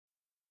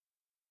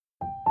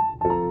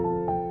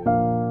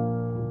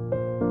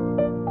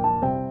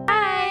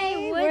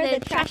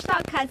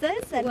TrashTalk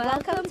cousins and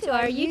welcome to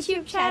our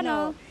YouTube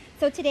channel.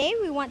 So today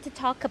we want to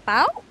talk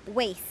about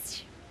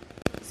waste.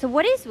 So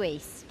what is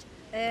waste?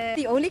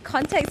 The only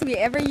context we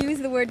ever use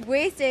the word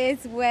waste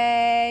is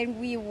when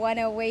we want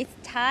to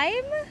waste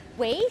time.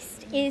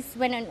 Waste is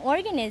when an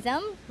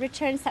organism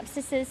returns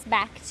substances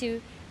back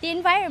to the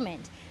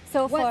environment.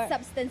 So What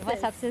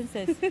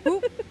substances?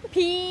 Poop,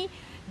 pee,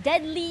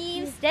 dead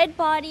leaves, dead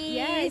bodies.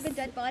 Yeah, even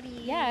dead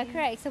bodies. Yeah,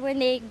 correct. So when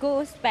they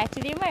go back to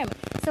the environment.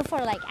 So for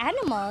like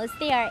animals,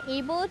 they are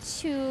able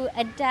to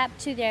adapt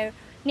to their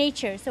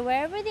nature. So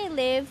wherever they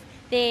live,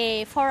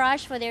 they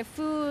forage for their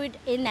food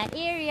in that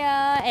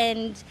area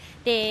and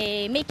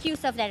they make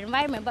use of that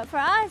environment. But for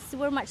us,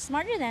 we're much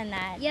smarter than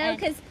that. Yeah,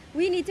 because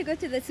we need to go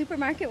to the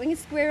supermarket when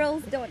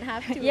squirrels don't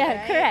have to. Yeah,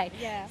 right? correct.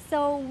 Yeah.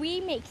 So we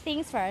make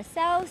things for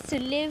ourselves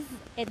to live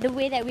the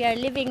way that we are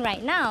living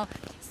right now.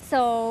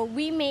 So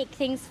we make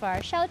things for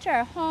our shelter,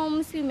 our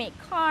homes, we make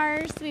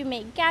cars, we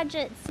make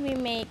gadgets, we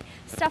make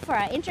stuff for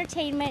our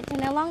entertainment,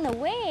 and along the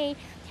way,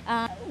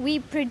 we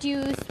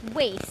produce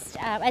waste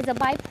as a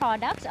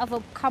byproduct of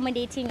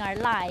accommodating our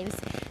lives.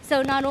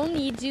 So not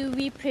only do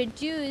we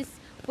produce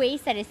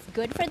waste that is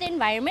good for the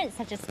environment,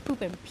 such as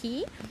poop and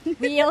pee,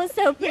 we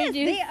also produce...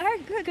 Yes, they are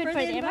good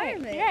for the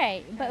environment.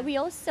 Right, but we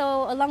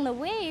also, along the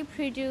way,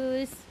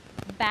 produce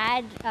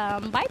bad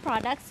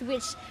byproducts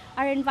which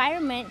our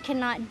environment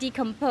cannot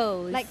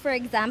decompose. Like for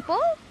example,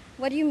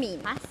 what do you mean?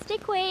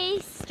 Plastic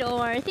waste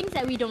or things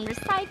that we don't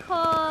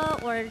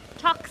recycle or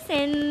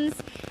toxins.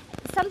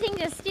 Something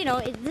just,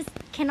 it just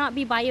cannot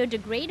be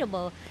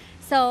biodegradable.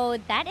 So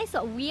that is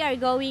what we are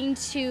going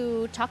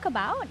to talk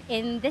about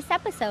in this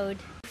episode.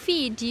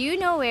 Fee, do you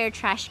know where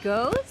trash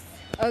goes?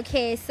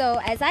 Okay, so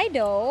as I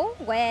know,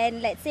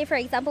 let's say for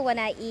example, when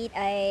I eat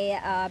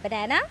a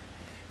banana,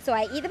 so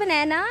I eat the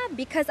banana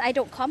because I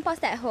don't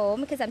compost at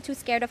home because I'm too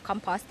scared of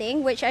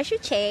composting, which I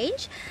should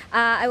change.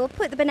 I will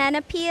put the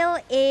banana peel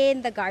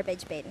in the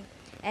garbage bin.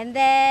 And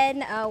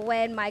then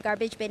when my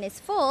garbage bin is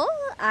full,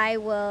 I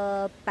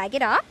will bag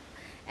it up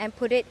and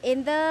put it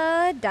in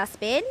the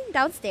dustbin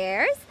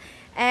downstairs,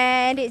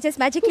 and it just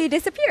magically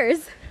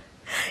disappears.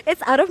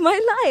 It's out of my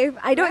life.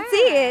 I don't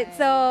see it,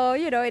 so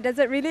it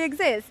doesn't really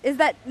exist. Is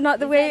that not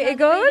the way it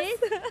goes?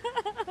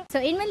 So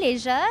in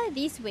Malaysia,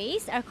 these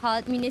wastes are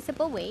called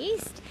municipal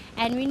waste,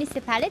 and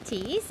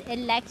municipalities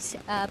elect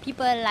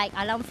people like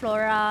Alam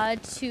Flora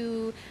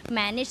to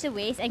manage the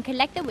waste and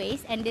collect the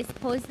waste and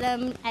dispose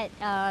them at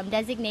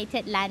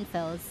designated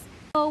landfills.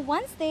 So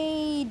once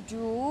they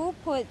do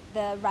put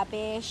the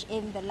rubbish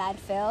in the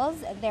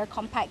landfills, they're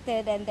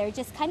compacted and they're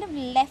just kind of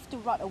left to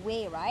rot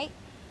away, right?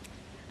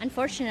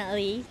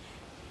 Unfortunately.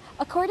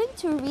 According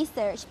to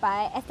research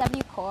by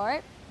SW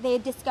Corp, they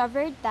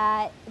discovered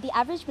that the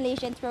average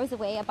Malaysian throws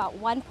away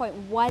about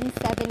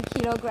 1.17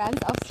 kilograms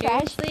of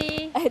trash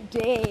a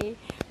day,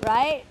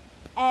 right?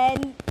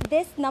 And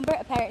this number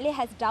apparently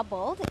has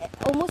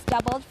almost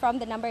doubled from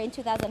the number in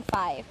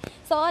 2005.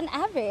 So on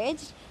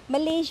average,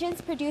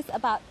 Malaysians produce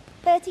about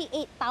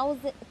 38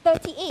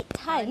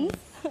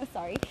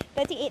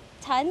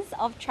 tons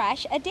of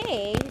trash a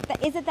day.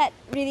 Isn't that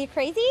really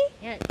crazy?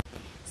 Yeah.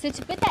 So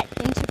to put that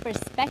into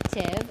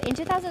perspective, in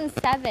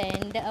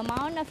 2007, the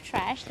amount of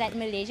trash that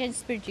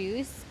Malaysians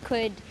produce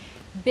could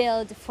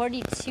build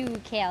 42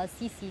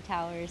 KLCC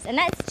towers. And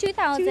that's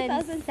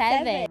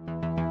 2007.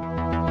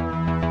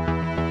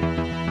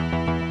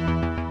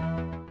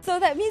 So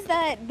that means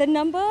that the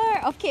number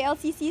of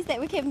KLCCs that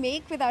we can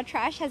make with our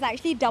trash has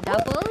actually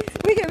doubled.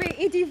 We can make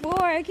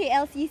 84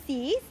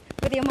 KLCCs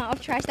with the amount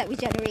of trash that we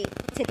generate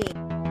today.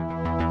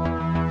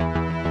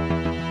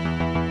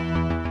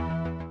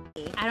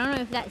 I don't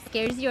know if that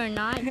scares you or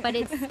not, but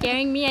it's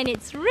scaring me and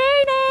it's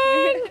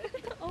raining!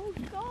 Oh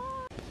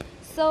God!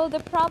 So the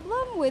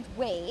problem with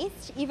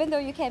waste, even though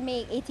you can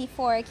make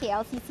 84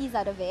 KLCCs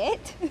out of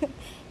it,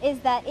 is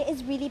that it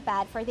is really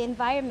bad for the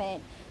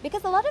environment.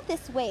 Because a lot of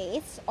this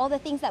waste, all the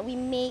things that we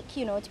make,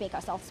 to make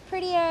ourselves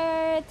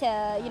prettier,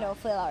 to,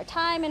 fill our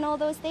time and all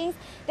those things,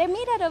 they're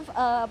made out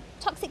of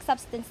toxic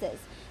substances.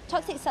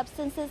 Toxic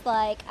substances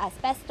like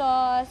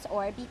asbestos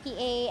or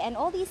BPA and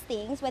all these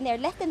things, when they're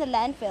left in the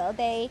landfill,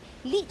 they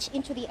leach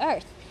into the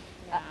earth.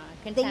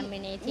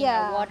 Contaminating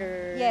our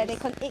waters. Yeah,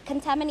 it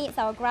contaminates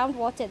our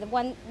groundwater,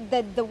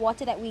 the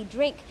water that we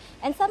drink.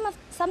 And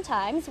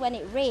sometimes when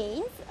it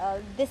rains,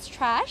 this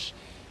trash,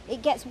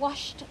 it gets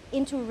washed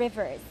into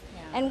rivers.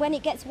 And when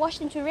it gets washed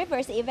into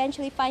rivers, it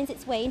eventually finds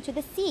its way into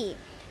the sea.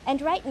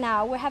 And right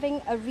now, we're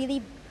having a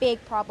really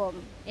big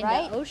problem, in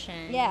right? the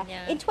ocean. Yeah.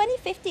 In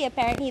 2050,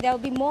 apparently, there will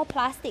be more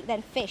plastic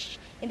than fish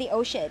in the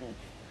ocean.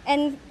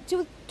 And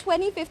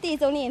 2050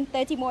 is only in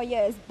 30 more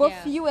years.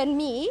 Both you and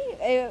me,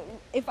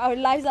 if our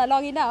lives are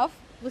long enough,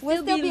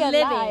 we'll still be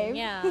alive.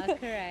 Yeah,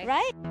 correct.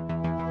 Right?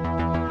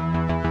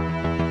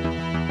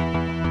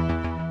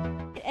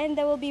 And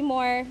there will be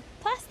more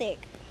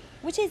plastic,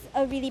 which is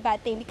a really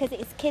bad thing because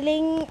it's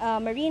killing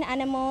marine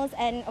animals,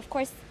 and of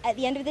course at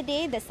the end of the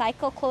day the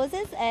cycle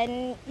closes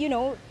and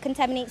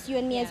contaminates you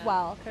and me as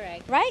well.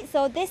 Correct. Right?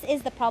 So this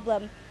is the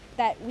problem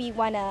that we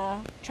want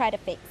to try to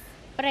fix.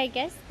 But I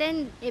guess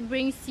then it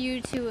brings you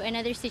to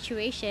another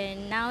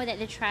situation. Now that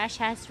the trash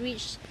has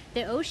reached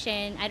the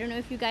ocean, I don't know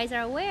if you guys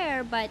are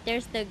aware, but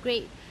there's the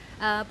Great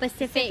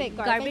Pacific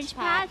Garbage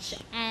Patch,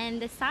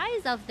 and the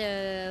size of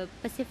the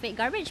Pacific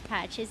Garbage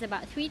Patch is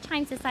about 3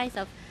 times the size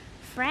of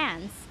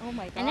France. Oh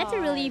my god. And that's a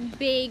really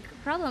big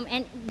problem.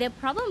 And the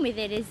problem with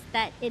it is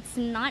that it's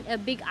not a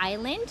big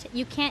island.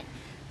 You can't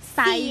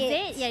size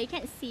it. Yeah, you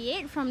can't see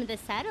it from the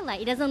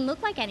satellite. It doesn't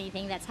look like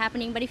anything that's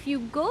happening. But if you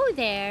go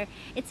there,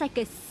 it's like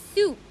a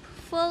soup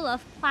full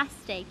of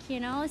plastic, you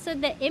know? So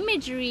the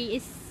imagery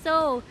is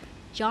so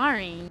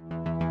jarring.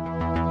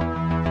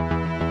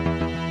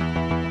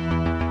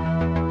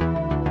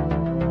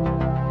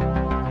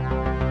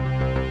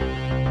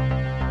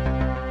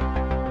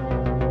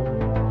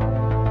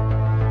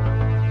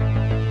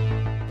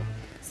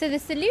 So the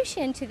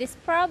solution to this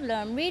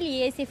problem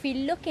really is if we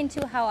look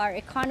into how our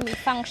economy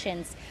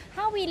functions.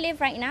 How we live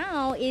right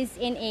now is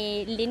in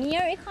a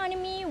linear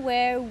economy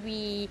where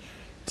we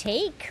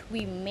take,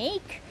 we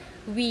make,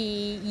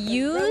 we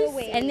use,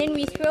 and then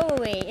we throw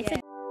away. It's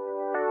a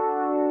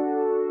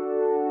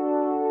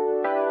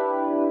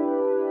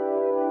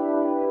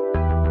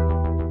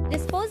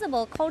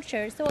disposable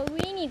culture. So what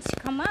we need to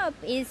come up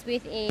is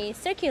with a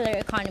circular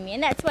economy,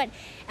 and that's what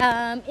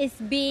is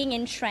being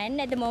in trend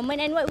at the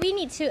moment, and what we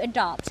need to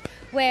adopt,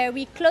 where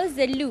we close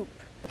the loop.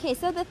 Okay,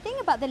 so the thing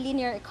about the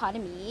linear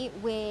economy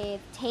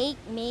with take,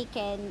 make,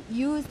 and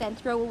use and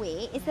throw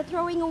away is the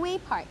throwing away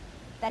part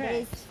that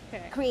is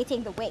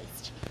creating the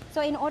waste.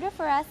 So in order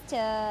for us to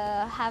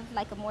have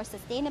like a more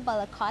sustainable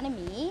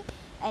economy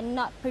and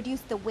not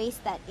produce the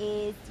waste that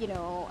is, you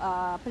know,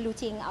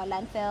 polluting our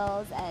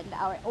landfills and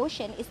our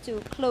ocean, is to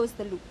close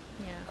the loop.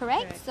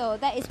 Correct? So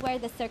that is where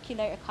the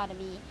circular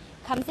economy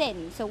comes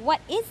in. So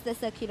what is the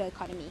circular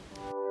economy?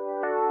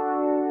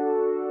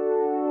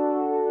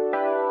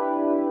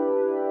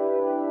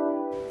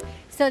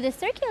 So the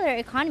circular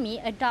economy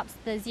adopts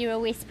the zero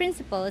waste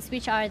principles,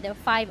 which are the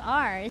 5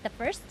 R's. The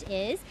first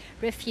is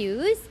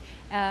refuse,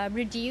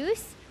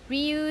 reduce,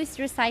 reuse,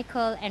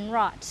 recycle, and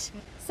rot.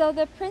 So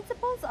the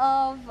principles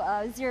of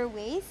zero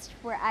waste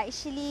were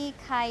actually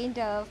kind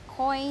of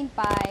coined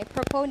by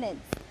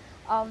proponents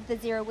of the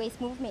zero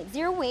waste movement.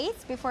 Zero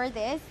waste before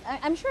this,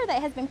 I'm sure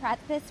that has been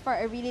practiced for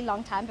a really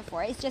long time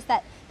before. It's just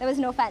that there was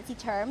no fancy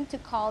term to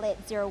call it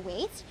zero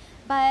waste.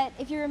 But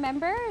if you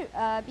remember,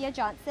 Bea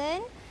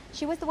Johnson,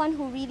 she was the one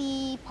who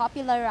really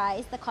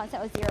popularized the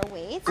concept of zero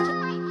waste.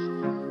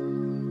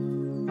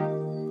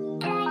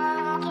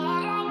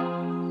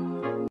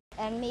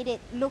 And made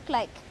it look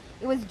like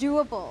it was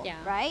doable,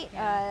 right?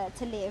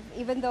 To live,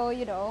 even though,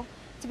 you know,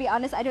 to be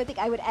honest, I don't think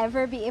I would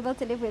ever be able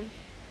to live with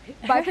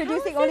by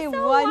producing only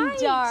one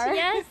jar.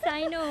 Yes,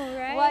 I know,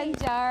 right? One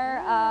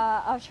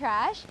jar of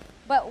trash.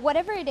 But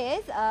whatever it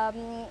is,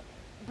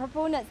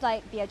 proponents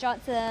like Bea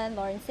Johnson,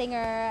 Lauren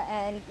Singer,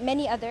 and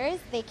many others,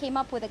 they came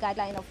up with a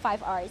guideline of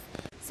 5 R's.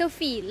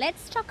 Sophie,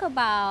 let's talk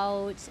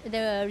about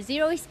the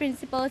zero waste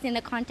principles in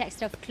the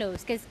context of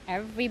clothes, because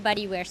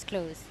everybody wears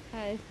clothes.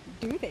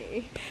 Do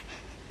they?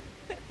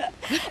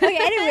 Okay,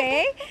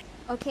 anyway.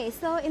 Okay,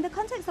 so in the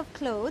context of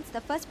clothes,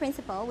 the first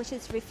principle, which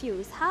is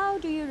refuse. How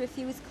do you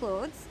refuse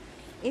clothes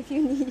if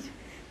you need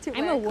to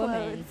wear clothes? I'm a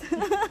woman.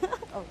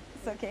 Oh,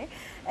 it's okay.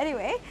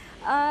 Anyway,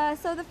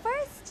 so the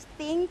first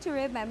thing to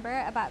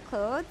remember about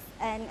clothes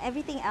and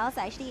everything else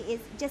actually is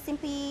just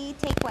simply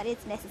take what is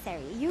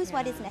necessary. Use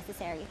what is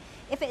necessary.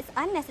 If it's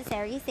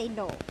unnecessary, say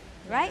no,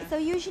 right? So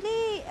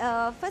usually,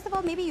 first of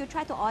all, maybe you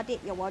try to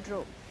audit your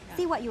wardrobe.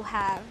 See what you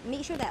have.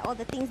 Make sure that all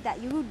the things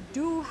that you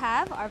do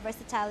have are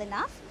versatile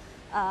enough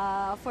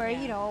for,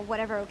 you know,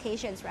 whatever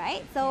occasions,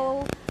 right?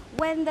 So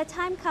when the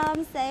time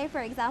comes, say,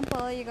 for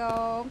example, you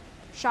go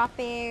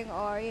shopping,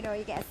 or, you know,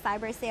 you get a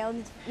cyber sale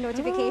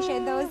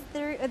notification,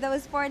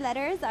 those 4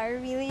 letters are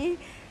really,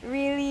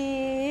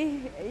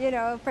 really, you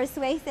know,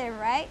 persuasive,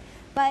 right?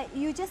 But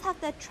you just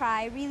have to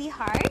try really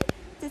hard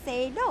to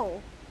say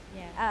no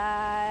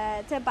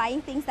to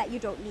buying things that you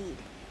don't need.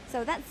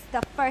 So that's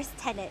the first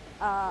tenet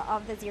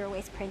of the zero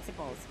waste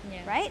principles,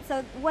 right?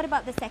 So what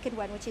about the second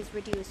one, which is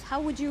reduce? How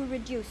would you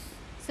reduce?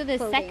 So the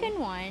second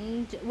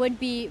one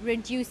would be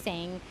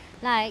reducing.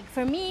 Like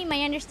for me,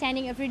 my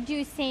understanding of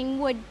reducing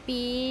would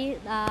be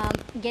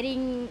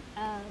getting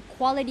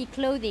quality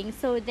clothing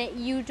so that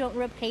you don't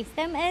replace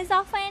them as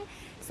often.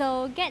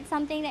 So get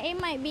something that it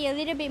might be a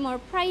little bit more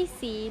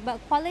pricey, but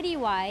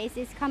quality-wise,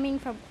 it's coming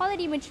from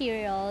quality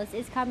materials,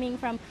 it's coming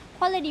from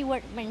quality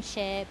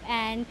workmanship,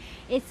 and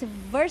it's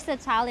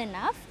versatile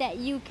enough that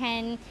you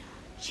can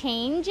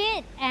change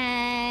it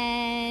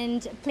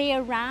and play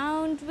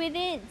around with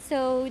it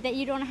so that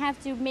you don't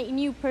have to make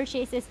new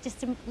purchases just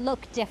to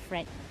look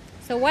different.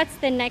 So what's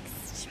the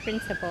next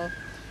principle?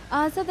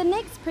 So the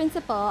next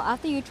principle,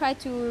 after you try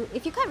to,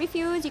 if you can't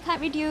refuse, you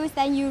can't reduce,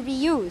 then you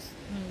reuse,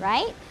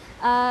 right?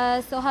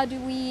 So how do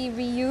we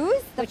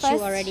reuse? What you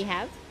already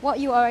have. What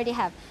you already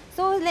have.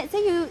 So let's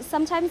say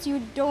sometimes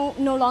you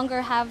no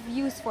longer have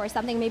use for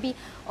something, maybe,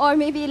 or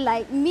maybe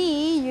like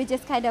me, you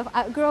just kind of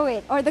outgrow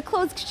it, or the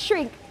clothes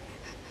shrink.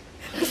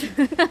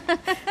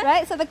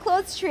 right? So the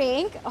clothes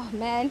shrink. Oh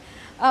man,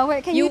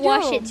 what can you do? You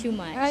wash it too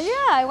much.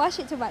 Yeah, I wash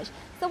it too much.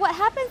 So what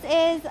happens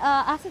is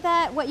after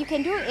that, what you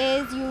can do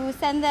is you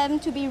send them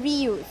to be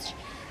reused.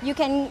 You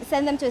can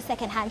send them to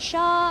second-hand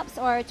shops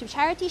or to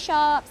charity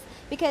shops,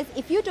 because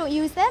if you don't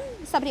use them,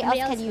 somebody else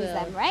can use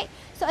them, right?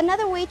 So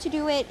another way to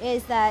do it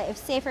is that if,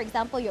 say, for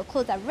example, your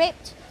clothes are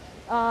ripped,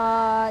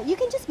 you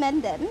can just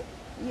mend them.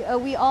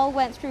 We all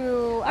went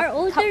through Our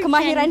older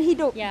kemahiran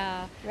hidup.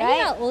 Yeah, right? I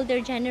think our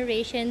older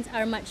generations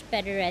are much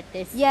better at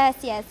this. Yes,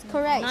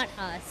 correct. Not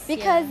us.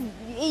 Because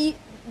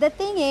the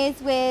thing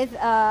is with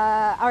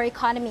our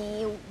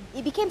economy,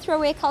 it became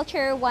throwaway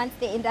culture once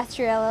the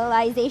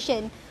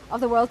industrialization of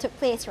the world took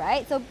place,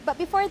 right? So, but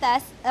before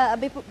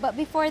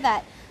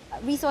that,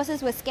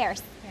 resources were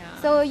scarce.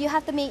 Yeah. So you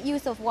have to make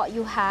use of what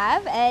you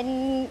have,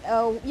 and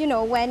you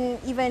know, when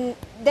even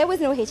there was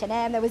no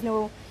H&M, there was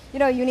no, you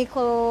know,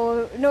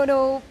 Uniqlo,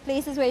 no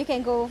places where you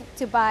can go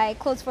to buy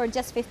clothes for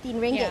just 15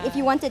 ringgit. Yeah. If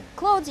you wanted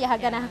clothes, you're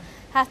gonna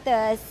have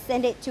to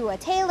send it to a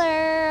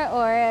tailor,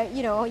 or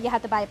you know, you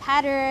have to buy a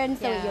pattern,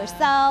 sew it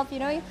yourself, you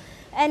know.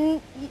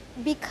 And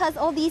because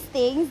all these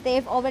things,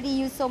 they've already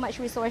used so much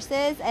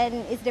resources and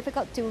it's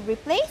difficult to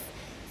replace.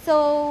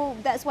 So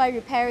that's why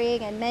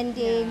repairing and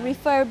mending,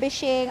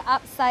 refurbishing,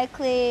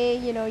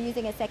 upcycling, you know,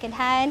 using a second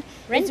hand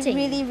is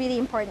really, really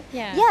important.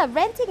 Yeah,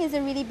 renting is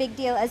a really big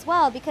deal as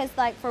well, because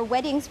like for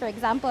weddings, for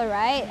example,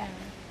 right? Yeah.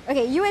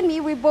 Okay, you and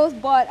me, we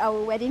both bought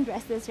our wedding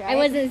dresses, right? I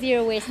wasn't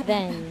zero waste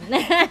then.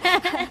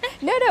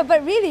 No,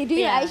 but really, do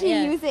you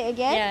actually use it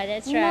again? Yeah,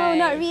 that's right. No,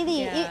 not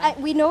really. Yeah.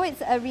 We know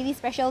it's a really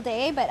special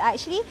day, but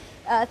actually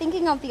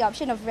thinking of the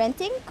option of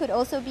renting could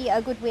also be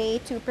a good way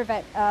to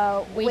prevent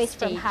waste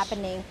from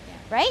happening,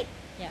 right?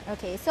 Yeah.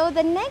 Okay, so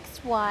the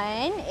next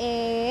one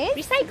is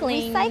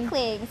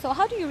recycling. So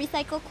how do you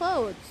recycle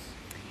clothes?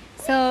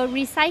 So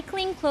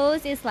recycling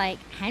clothes is like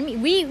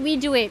handmade. We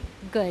do it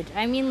good.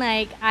 I mean,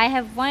 like, I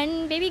have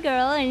one baby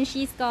girl and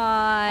she's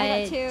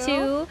got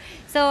two.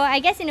 So I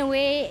guess in a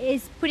way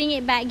it's putting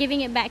it back,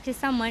 giving it back to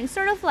someone,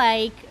 sort of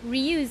like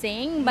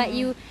reusing, but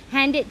you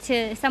hand it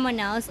to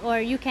someone else. Or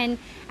you can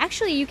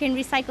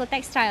recycle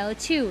textile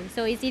too.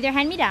 So it's either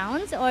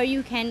hand-me-downs, or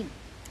you can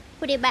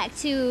put it back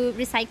to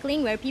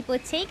recycling, where people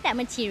take that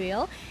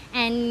material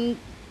and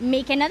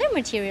make another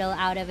material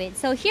out of it.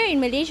 So here in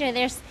Malaysia,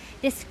 there's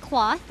this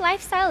cloth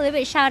lifestyle, a little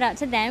bit shout out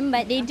to them,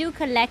 but they do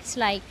collect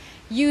like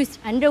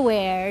used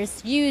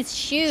underwears, used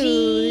shoes.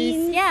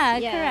 Jeans.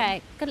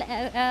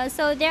 Correct.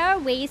 So there are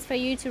ways for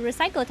you to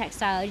recycle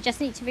textile. You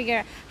just need to figure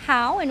out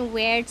how and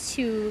where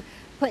to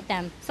put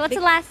them. So what's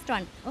the last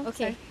one?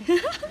 Okay.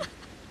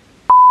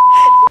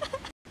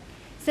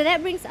 So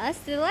that brings us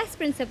to the last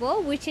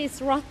principle, which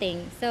is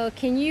rotting. So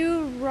can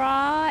you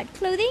rot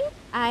clothing?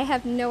 I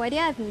have no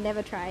idea. I've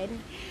never tried.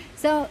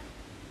 So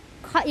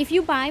if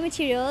you buy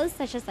materials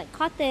such as like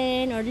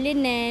cotton or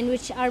linen,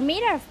 which are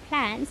made out of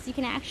plants, you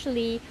can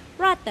actually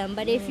rot them.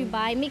 But if you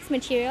buy mixed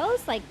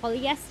materials like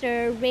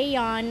polyester,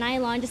 rayon,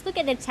 nylon, just look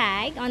at the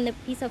tag on the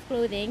piece of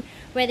clothing,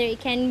 whether it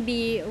can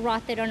be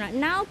rotted or not.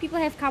 Now people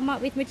have come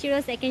up with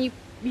materials that you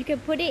can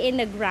put it in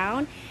the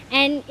ground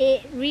and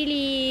it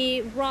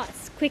really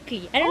rots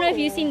quickly. I don't know if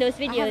you've seen those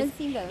videos. I haven't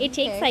seen them. It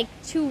takes like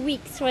 2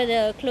 weeks for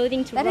the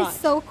clothing to rot. That is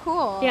so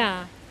cool.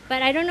 Yeah.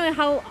 But I don't know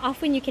how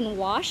often you can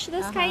wash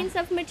those kinds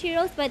of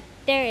materials, but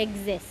there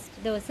exist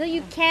those. So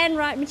you can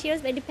rot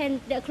materials, but it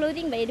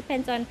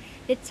depends on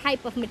the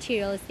type of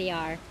materials they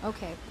are.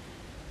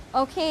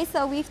 Okay,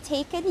 so we've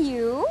taken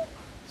you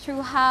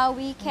through how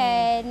we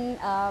can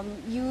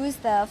use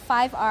the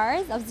 5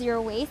 R's of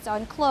zero waste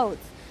on clothes.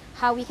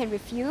 How we can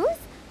refuse,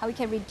 how we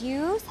can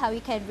reduce, how we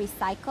can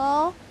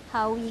recycle,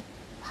 how we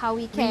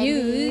can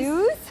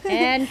reuse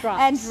and rot.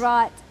 and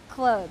rot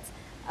clothes.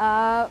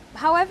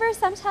 However,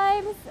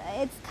 sometimes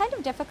it's kind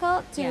of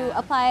difficult to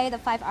apply the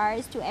 5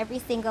 R's to every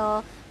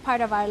single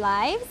part of our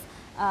lives.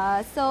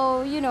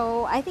 So, you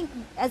know, I think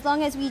as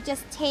long as we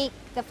just take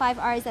the 5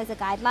 R's as a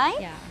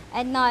guideline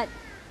and not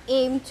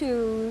aim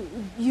to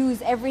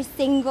use every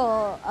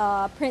single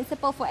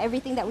principle for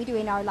everything that we do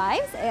in our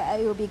lives,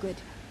 it will be good.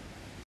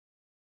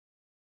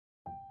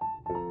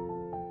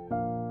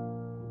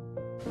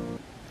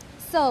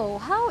 So,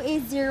 how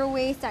is zero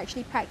waste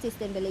actually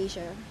practiced in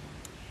Malaysia?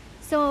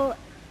 So,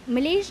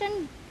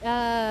 Malaysian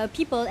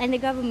people and the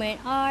government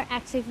are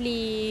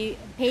actively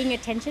paying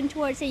attention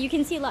towards it. You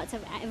can see lots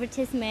of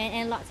advertisement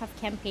and lots of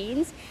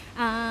campaigns.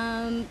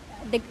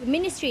 The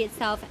ministry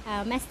itself,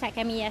 MESTEC,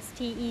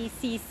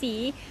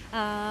 MESTECC,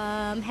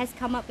 has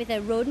come up with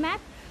a roadmap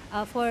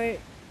for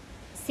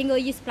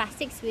single-use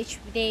plastics, which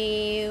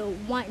they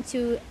want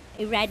to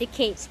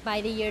eradicate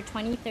by the year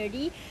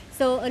 2030.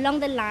 So along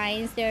the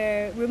lines,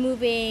 they're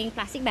removing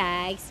plastic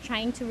bags,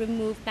 trying to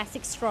remove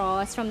plastic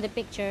straws from the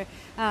picture,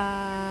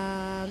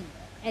 and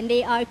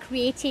they are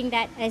creating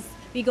that as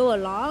we go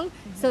along.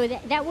 So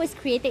that was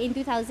created in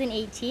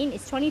 2018.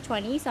 It's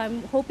 2020, so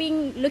I'm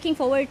looking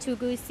forward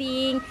to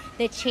seeing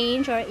the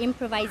change or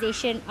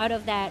improvisation out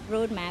of that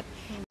roadmap.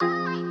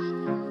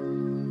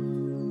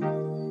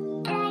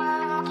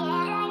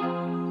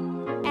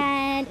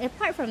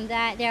 Apart apart from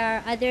that, there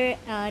are other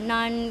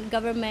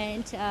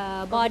non-government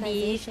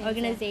bodies,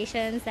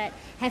 organizations that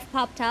have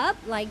popped up,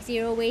 like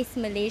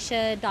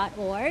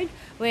ZeroWasteMalaysia.org,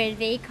 where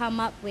they come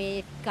up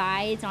with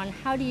guides on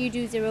how do you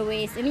do zero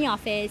waste in the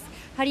office,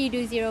 how do you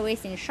do zero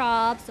waste in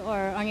shops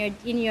or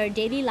in your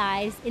daily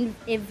lives, in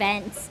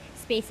events,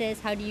 spaces,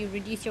 how do you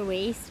reduce your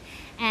waste.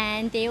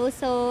 And they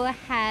also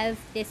have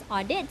these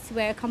audits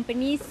where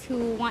companies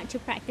who want to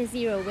practice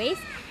zero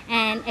waste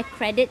and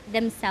accredit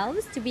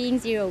themselves to being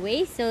zero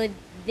waste, so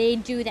they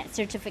do that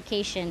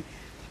certification.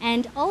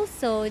 And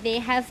also they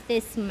have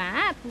this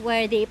map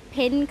where they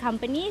pin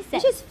companies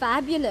that, which is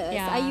fabulous.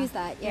 Yeah. I use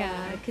that.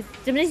 Yeah, because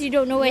sometimes you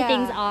don't know where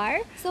things are.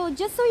 So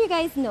just so you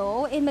guys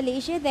know, in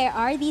Malaysia there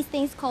are these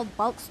things called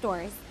bulk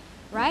stores,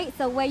 right?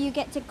 So where you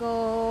get to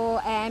go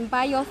and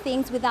buy your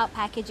things without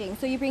packaging.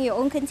 So you bring your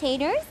own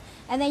containers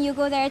and then you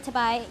go there to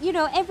buy, you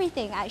know,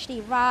 everything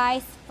actually: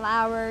 rice,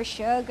 flour,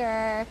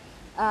 sugar,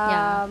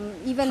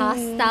 even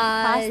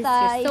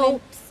pasta, your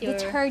soaps, even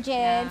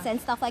detergents and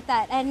stuff like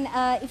that. And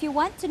if you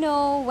want to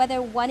know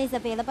whether one is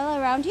available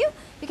around you,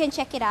 you can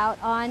check it out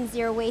on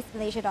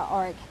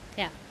ZeroWasteMalaysia.org.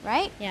 Yeah.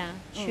 Right? Yeah,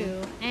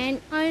 true.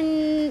 And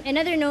on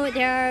another note,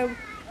 there are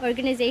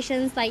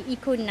organizations like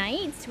Eco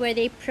Nights where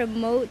they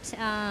promote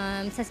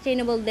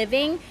sustainable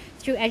living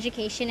through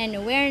education and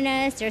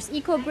awareness. There's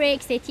Eco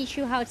Bricks. They teach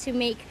you how to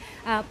make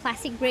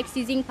plastic bricks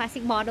using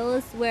plastic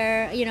bottles,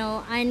 where, you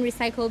know,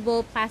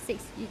 unrecyclable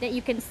plastics that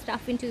you can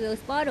stuff into those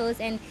bottles,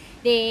 and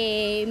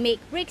they make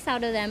bricks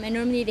out of them. And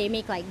normally they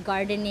make like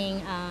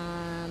gardening,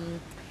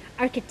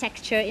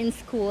 architecture in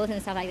schools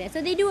and stuff like that.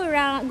 So they go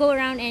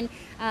around and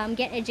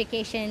get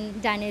education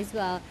done as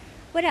well.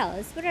 What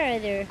else? What are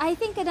other? I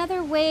think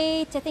another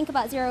way to think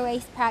about zero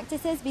waste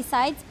practices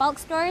besides bulk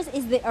stores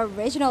is the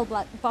original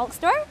bulk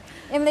store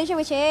in Malaysia,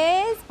 which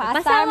is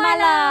Pasar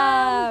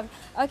Malam.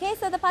 Okay,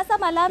 so the Pasar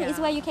Malam is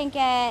where you can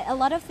get a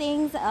lot of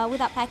things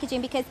without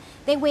packaging because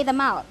they weigh them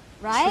out,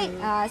 right?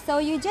 So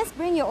you just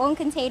bring your own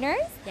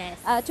containers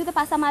to the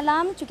Pasar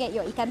Malam to get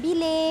your ikan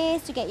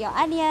bilis, to get your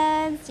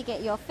onions, to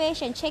get your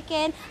fish and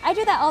chicken. I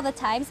do that all the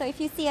time. So if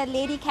you see a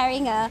lady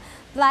carrying a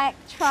black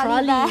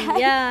trolley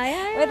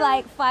bag with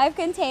like 5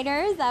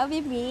 containers, that would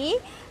be me.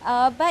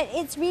 But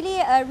it's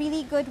really a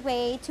really good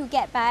way to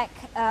get back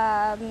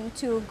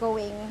to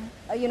going,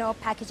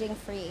 packaging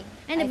free.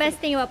 And the best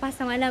thing about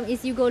Pasar Malam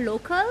is you go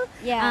local.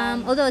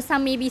 Although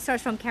some may be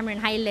sourced from Cameron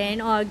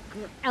Highland or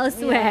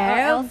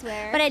elsewhere.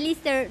 But at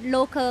least they're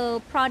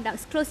local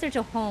products closer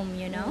to home,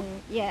 you know?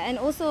 Yeah, and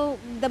also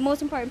the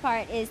most important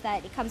part is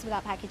that it comes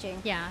without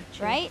packaging. Yeah,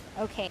 true. Right?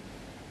 Okay.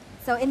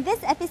 So in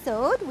this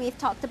episode, we've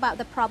talked about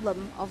the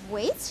problem of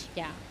waste.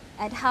 Yeah.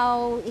 And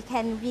how it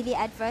can really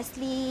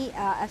adversely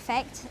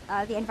affect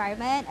the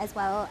environment, as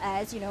well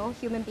as,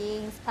 human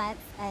beings,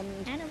 plants, and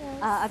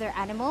other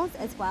animals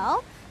as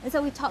well. And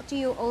so we talked to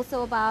you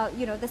also about,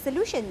 the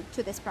solution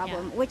to this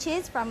problem, which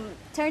is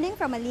turning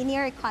from a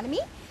linear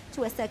economy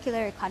to a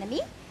circular economy.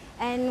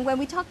 And when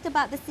we talked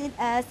about the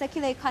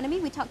circular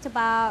economy, we talked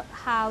about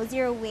how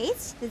zero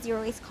waste, the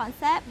zero waste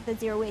concept, the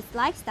zero waste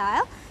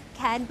lifestyle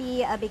can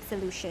be a big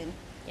solution.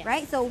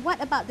 Right? So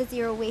what about the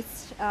zero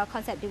waste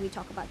concept did we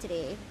talk about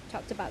today?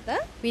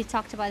 We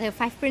talked about the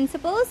 5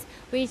 principles,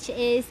 which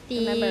is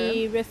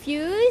the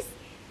refuse,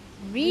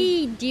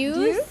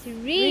 reduce,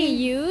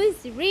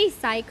 reuse,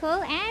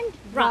 recycle, and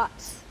rot.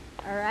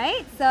 All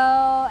right. So,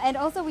 and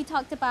also we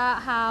talked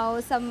about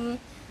how some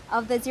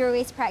of the zero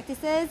waste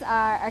practices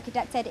are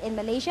conducted in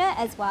Malaysia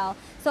as well.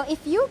 So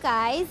if you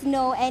guys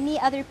know any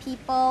other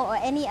people or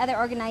any other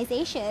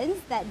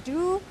organizations that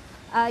do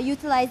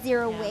utilize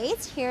zero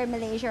waste here in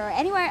Malaysia or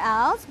anywhere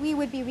else, we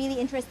would be really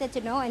interested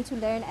to know and to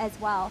learn as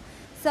well.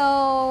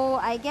 So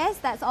I guess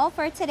that's all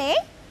for today,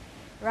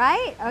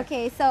 right?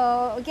 Okay,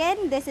 so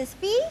again, this is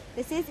Fea,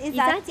 this is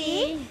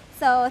Izzati.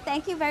 So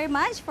thank you very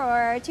much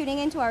for tuning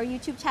into our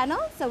YouTube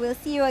channel. So we'll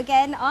see you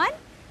again on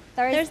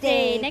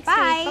Thursday. Next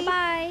week.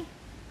 Bye-bye.